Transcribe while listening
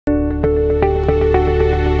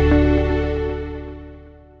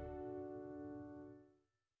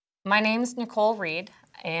My name's Nicole Reid,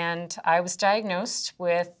 and I was diagnosed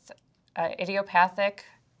with idiopathic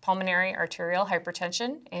pulmonary arterial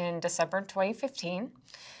hypertension in December 2015.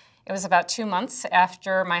 It was about 2 months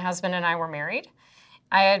after my husband and I were married.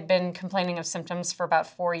 I had been complaining of symptoms for about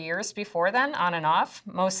 4 years before then, on and off,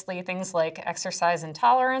 mostly things like exercise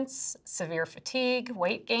intolerance, severe fatigue,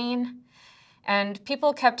 weight gain. And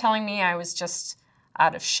people kept telling me I was just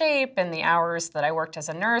out of shape and the hours that I worked as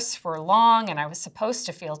a nurse were long and I was supposed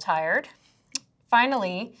to feel tired.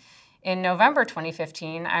 Finally, in November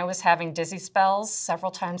 2015, I was having dizzy spells several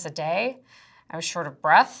times a day. I was short of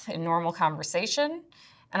breath in normal conversation,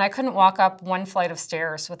 and I couldn't walk up one flight of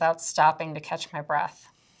stairs without stopping to catch my breath.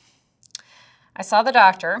 I saw the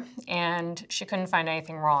doctor, and she couldn't find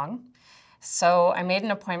anything wrong. So I made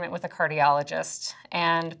an appointment with a cardiologist,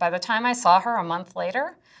 and by the time I saw her a month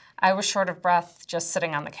later, I was short of breath just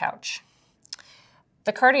sitting on the couch.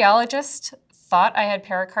 The cardiologist thought I had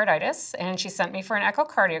pericarditis, and she sent me for an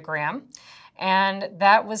echocardiogram, and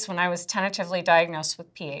that was when I was tentatively diagnosed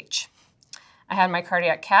with PH. I had my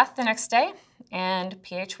cardiac cath the next day, and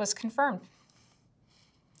PH was confirmed.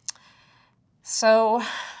 So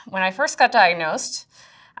when I first got diagnosed,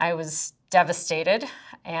 I was devastated,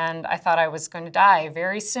 and I thought I was going to die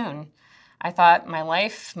very soon. I thought my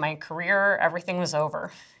life, my career, everything was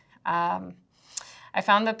over. I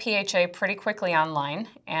found the PHA pretty quickly online,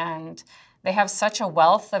 and they have such a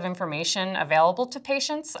wealth of information available to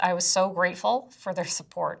patients. I was so grateful for their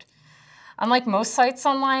support. Unlike most sites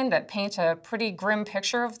online that paint a pretty grim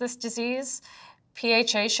picture of this disease,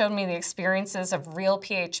 PHA showed me the experiences of real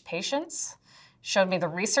PH patients, showed me the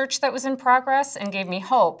research that was in progress, and gave me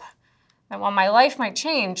hope that while my life might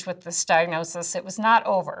change with this diagnosis, it was not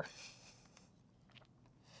over.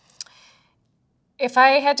 If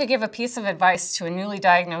I had to give a piece of advice to a newly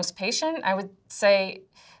diagnosed patient, I would say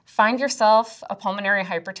find yourself a pulmonary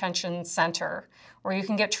hypertension center where you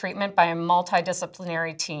can get treatment by a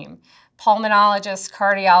multidisciplinary team. Pulmonologists,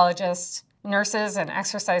 cardiologists, nurses, and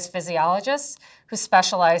exercise physiologists who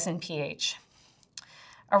specialize in PH.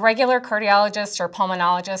 A regular cardiologist or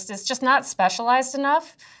pulmonologist is just not specialized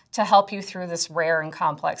enough to help you through this rare and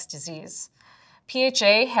complex disease.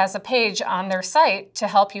 PHA has a page on their site to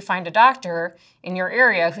help you find a doctor in your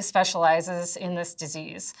area who specializes in this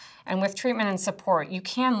disease. And with treatment and support, you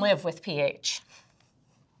can live with PH.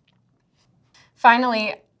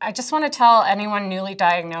 Finally, I just want to tell anyone newly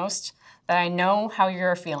diagnosed that I know how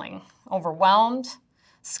you're feeling. Overwhelmed,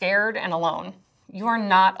 scared, and alone. You are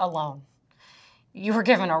not alone. You were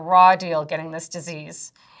given a raw deal getting this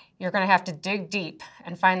disease. You're going to have to dig deep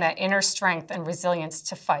and find that inner strength and resilience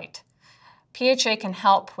to fight. PHA can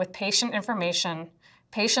help with patient information,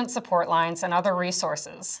 patient support lines, and other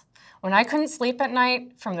resources. When I couldn't sleep at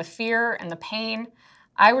night from the fear and the pain,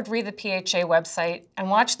 I would read the PHA website and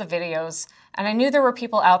watch the videos, and I knew there were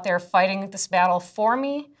people out there fighting this battle for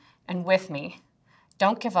me and with me.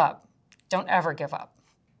 Don't give up. Don't ever give up.